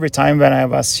Earth. Every time when I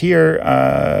was here,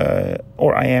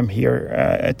 or I am here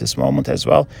at this moment as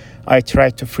well, I try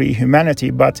to free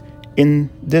humanity. But in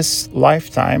this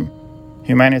lifetime,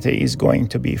 humanity is going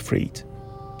to be freed.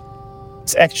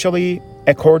 It's actually,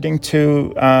 according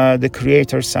to the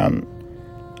Creator's Son,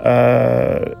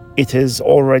 it is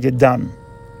already done.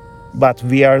 But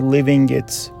we are living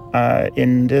it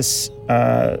in this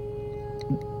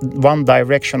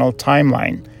one-directional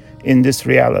timeline, in this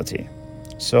reality.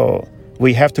 So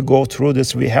we have to go through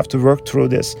this, we have to work through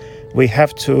this, we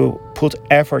have to put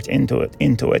effort into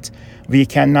it. We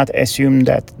cannot assume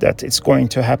that it's going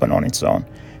to happen on its own.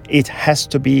 It has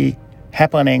to be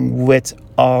happening with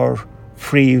our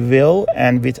free will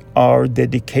and with our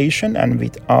dedication and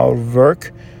with our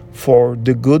work for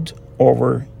the good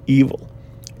over evil.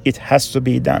 It has to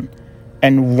be done.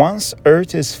 And once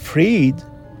Earth is freed,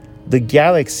 the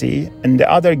galaxy and the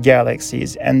other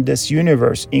galaxies and this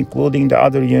universe, including the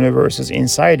other universes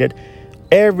inside it,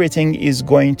 everything is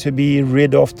going to be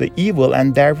rid of the evil,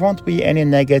 and there won't be any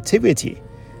negativity.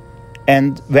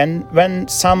 And when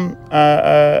some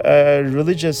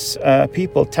religious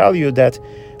people tell you that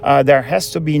there has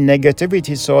to be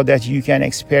negativity so that you can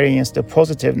experience the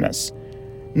positiveness,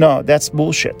 no, that's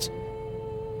bullshit.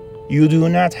 You do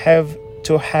not have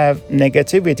to have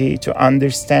negativity to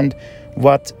understand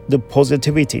what the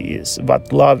positivity is,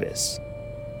 what love is.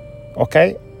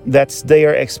 Okay? That's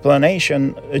their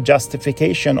explanation,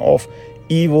 justification of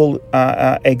evil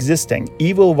existing.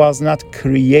 Evil was not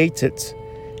created.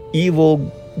 Evil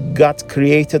got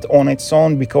created on its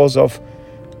own because of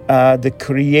the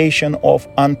creation of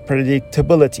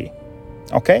unpredictability.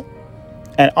 Okay?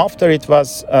 And after it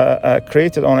was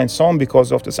created on its own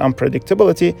because of this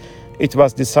unpredictability, it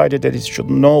was decided that it should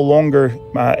no longer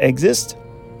exist.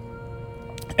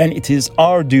 And it is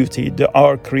our duty,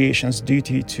 our creation's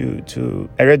duty to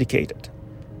eradicate it.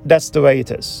 That's the way it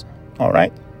is. All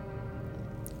right?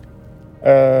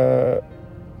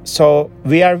 So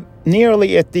we are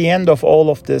nearly at the end of all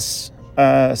of this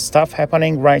stuff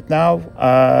happening right now.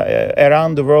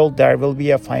 Around the world, there will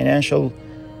be a financial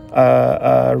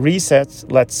reset,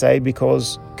 let's say,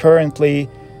 because currently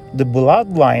the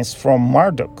bloodlines from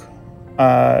Marduk,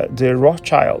 the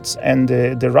Rothschilds and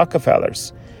the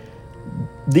Rockefellers,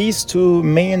 these two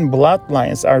main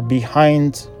bloodlines are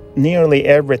behind nearly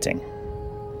everything.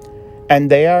 And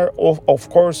they are, of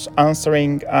course,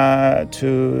 answering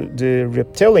to the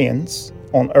reptilians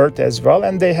on Earth as well.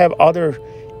 And they have other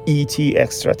ET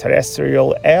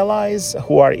extraterrestrial allies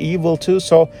who are evil too.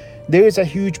 So there is a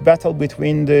huge battle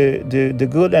between the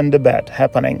good and the bad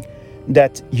happening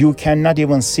that you cannot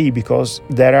even see because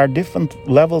there are different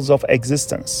levels of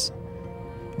existence.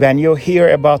 When you hear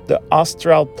about the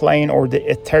astral plane or the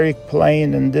etheric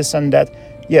plane and this and that,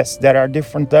 yes, there are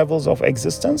different levels of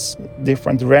existence,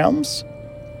 different realms.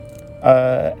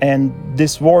 And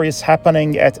this war is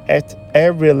happening at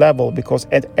every level because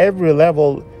at every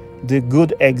level the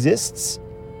good exists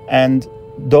and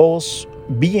those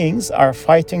beings are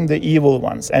fighting the evil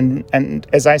ones. And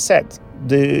as I said,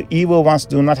 the evil ones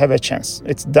do not have a chance.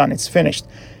 It's done, it's finished.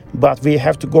 But we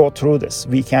have to go through this.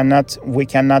 We cannot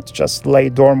just lay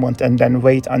dormant and then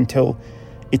wait until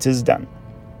it is done.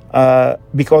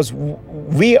 Because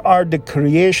we are the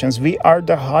creations. We are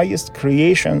the highest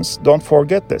creations. Don't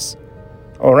forget this.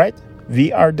 All right?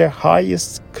 We are the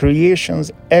highest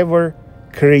creations ever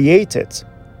created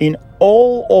in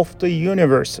all of the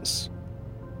universes.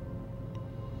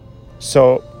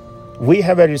 So we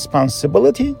have a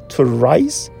responsibility to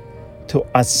rise, to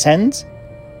ascend,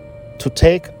 to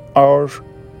take our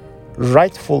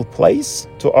rightful place,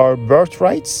 to our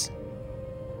birthrights,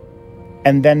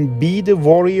 and then be the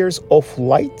warriors of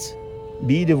light,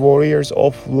 be the warriors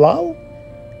of love,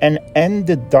 and end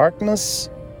the darkness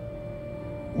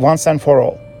once and for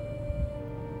all.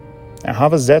 And how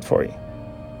is that for you?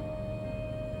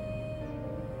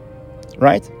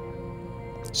 Right?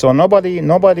 So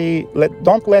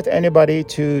don't let anybody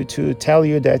to tell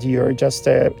you that you're just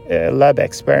a lab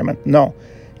experiment. No.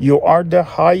 You are the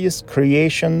highest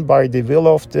creation by the will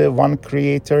of the one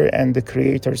creator and the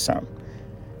creator's son.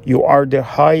 You are the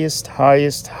highest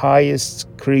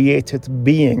created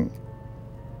being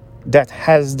that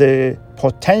has the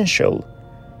potential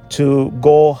to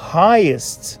go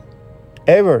highest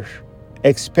ever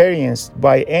experienced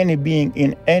by any being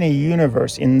in any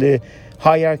universe in the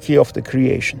hierarchy of the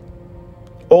creation.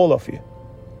 All of you.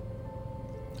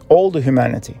 All the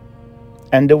humanity.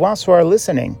 And the ones who are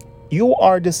listening, you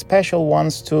are the special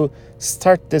ones to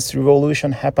start this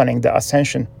revolution happening, the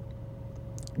ascension.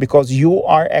 Because you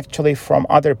are actually from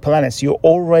other planets. You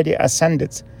already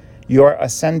ascended. You are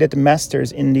ascended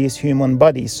masters in these human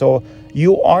bodies. So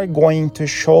you are going to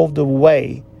show the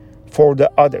way for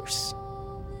the others.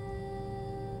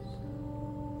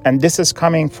 And this is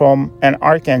coming from an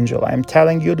archangel. I'm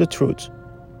telling you the truth.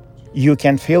 You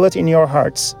can feel it in your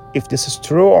hearts if this is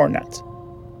true or not.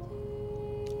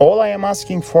 All I am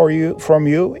asking from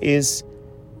you is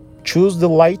choose the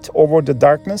light over the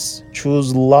darkness,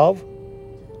 choose love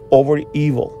over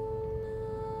evil.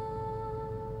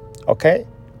 Okay?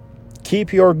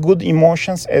 Keep your good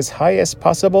emotions as high as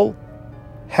possible.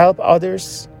 Help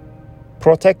others.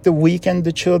 Protect the weak and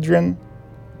the children.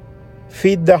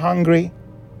 Feed the hungry.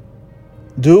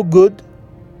 Do good.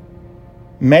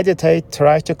 Meditate.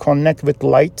 Try to connect with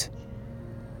light.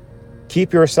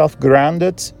 Keep yourself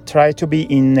grounded. Try to be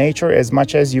in nature as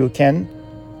much as you can.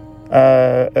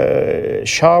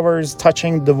 Showers,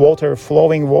 touching the water,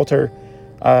 flowing water,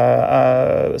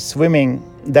 swimming,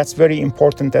 that's very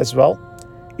important as well.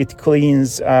 It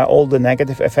cleans all the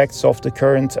negative effects of the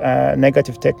current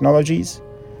negative technologies.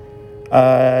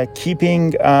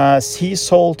 Keeping sea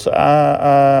salt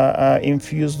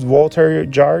infused water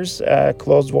jars,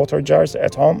 closed water jars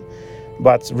at home,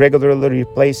 but regularly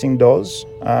replacing those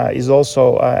is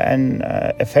also an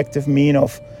effective mean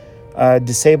of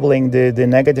disabling the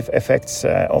negative effects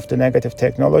of the negative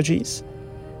technologies.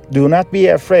 Do not be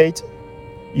afraid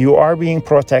You are being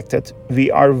protected. We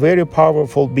are very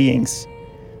powerful beings.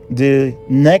 The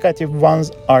negative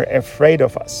ones are afraid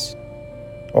of us.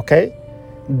 Okay?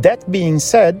 That being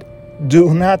said,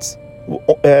 do not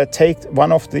take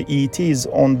one of the ETs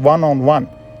on one-on-one.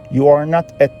 You are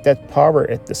not at that power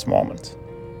at this moment.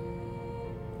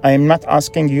 I am not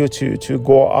asking you to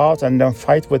go out and then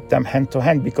fight with them hand to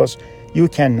hand, because you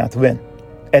cannot win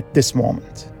at this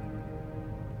moment.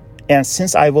 And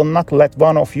since I will not let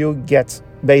one of you get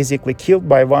basically killed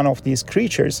by one of these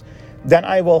creatures, then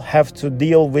I will have to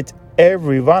deal with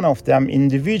every one of them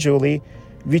individually,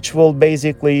 which will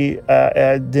basically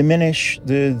diminish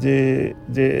the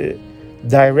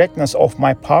directness of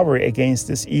my power against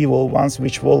these evil ones,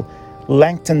 which will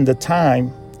lengthen the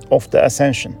time of the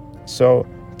ascension. So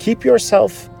keep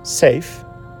yourself safe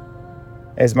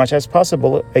as much as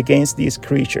possible against these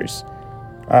creatures.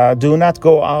 Do not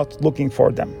go out looking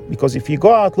for them, because if you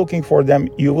go out looking for them,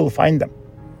 you will find them.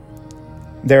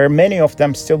 There are many of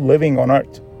them still living on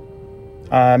Earth.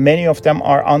 Many of them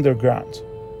are underground.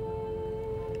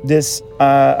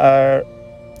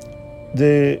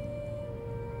 The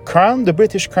crown, the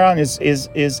British crown, is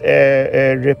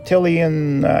a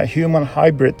reptilian human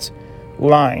hybrid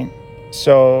line.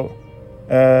 So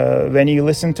when you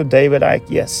listen to David Icke,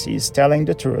 yes, he's telling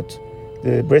the truth.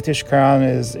 The British crown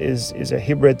is a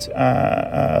hybrid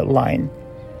line,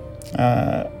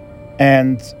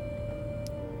 and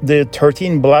the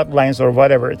 13 bloodlines or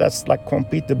whatever, that's like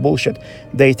complete the bullshit.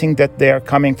 They think that they are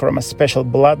coming from a special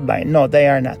bloodline. No, they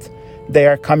are not. They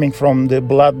are coming from the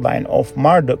bloodline of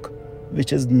Marduk,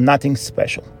 which is nothing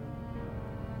special.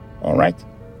 All right?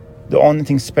 The only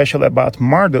thing special about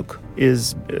Marduk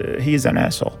is he's an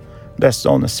asshole. That's the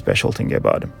only special thing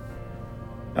about him.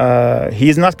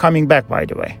 He's not coming back, by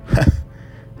the way.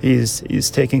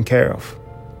 he's taken care of.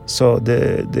 So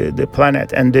the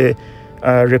planet and the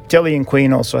reptilian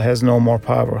queen also has no more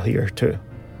power here too.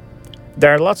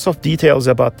 There are lots of details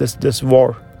about this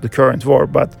war, the current war,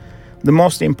 but the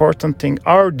most important thing,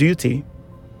 our duty,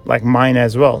 like mine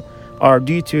as well, our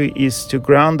duty is to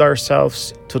ground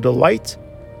ourselves to the light,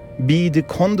 be the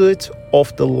conduit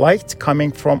of the light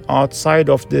coming from outside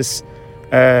of this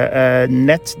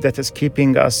net that is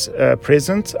keeping us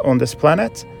present on this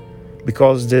planet,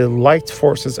 because the light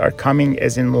forces are coming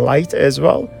as in light as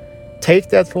well. Take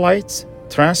that light,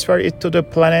 transfer it to the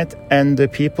planet and the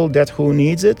people that who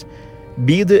needs it.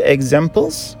 Be the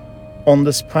examples on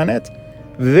this planet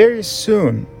very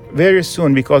soon,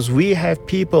 because we have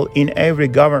people in every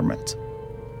government,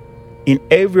 in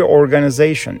every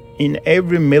organization, in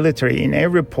every military, in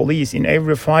every police, in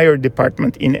every fire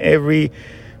department, in every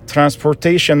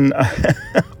transportation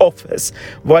office,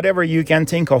 whatever you can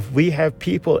think of. We have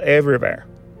people everywhere.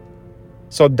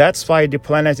 So that's why the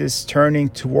planet is turning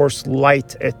towards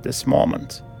light at this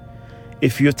moment.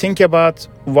 If you think about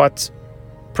what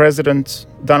President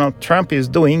Donald Trump is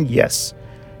doing, yes,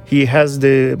 he has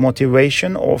the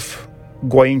motivation of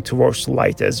going towards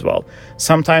light as well.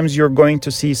 Sometimes you're going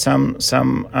to see some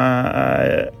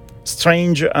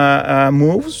strange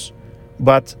moves,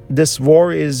 but this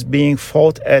war is being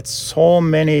fought at so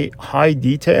many high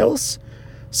details.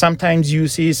 Sometimes you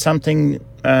see something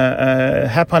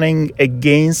happening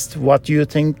against what you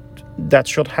think that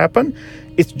should happen.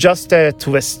 It's just a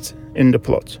twist in the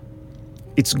plot.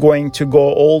 It's going to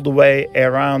go all the way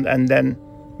around and then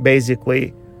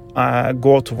basically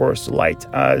go towards light.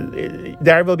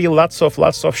 There will be lots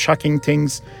of shocking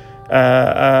things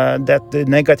that the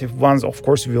negative ones, of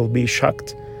course, will be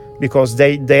shocked, because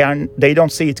they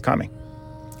don't see it coming.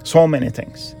 So many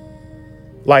things,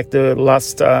 like the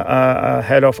last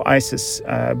head of ISIS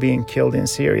being killed in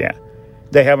Syria.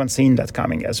 They haven't seen that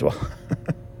coming as well.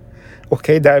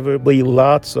 Okay, there will be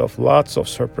lots of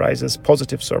surprises,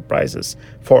 positive surprises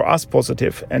for us,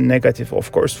 positive, and negative,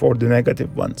 of course, for the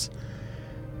negative ones.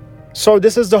 So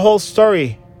this is the whole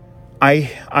story.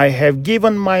 I have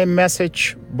given my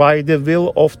message by the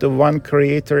will of the one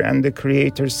Creator and the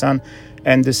Creator's Son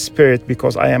and the Spirit,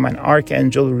 because I am an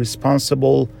archangel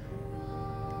responsible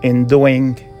in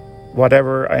doing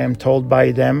whatever I am told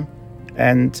by them.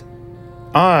 And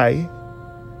I,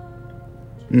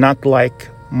 not like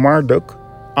Marduk,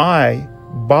 I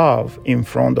bow in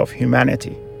front of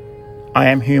humanity. I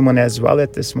am human as well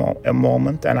at this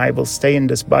moment, and I will stay in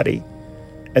this body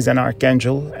as an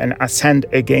archangel and ascend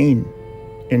again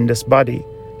in this body,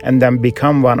 and then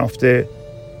become one of the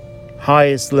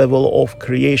highest level of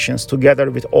creations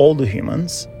together with all the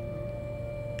humans.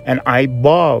 And I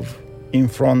bow in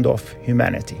front of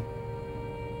humanity.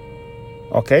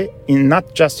 Okay? In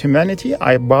not just humanity,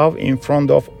 I bow in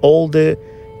front of all the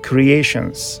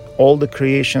creations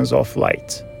of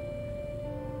light.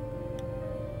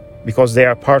 because they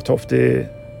are part of the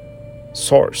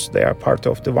source, they are part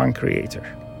of the one creator.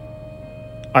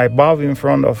 I bow in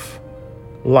front of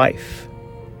life.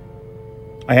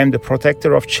 I am the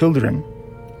protector of children,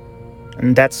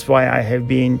 and that's why I have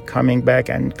been coming back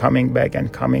and coming back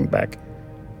and coming back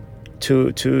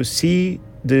to see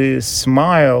the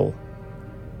smile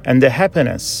and the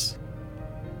happiness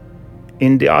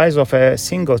in the eyes of a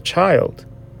single child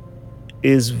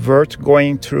is worth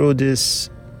going through this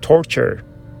torture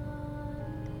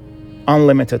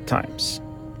unlimited times.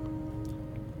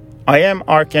 I am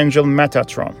Archangel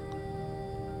Metatron.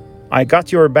 I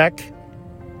got your back.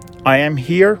 I am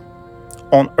here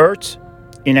on Earth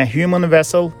in a human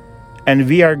vessel, and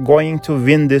we are going to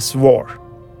win this war.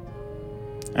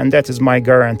 And that is my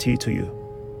guarantee to you.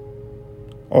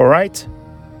 All right?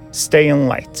 Stay in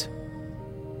light.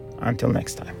 Until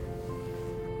next time.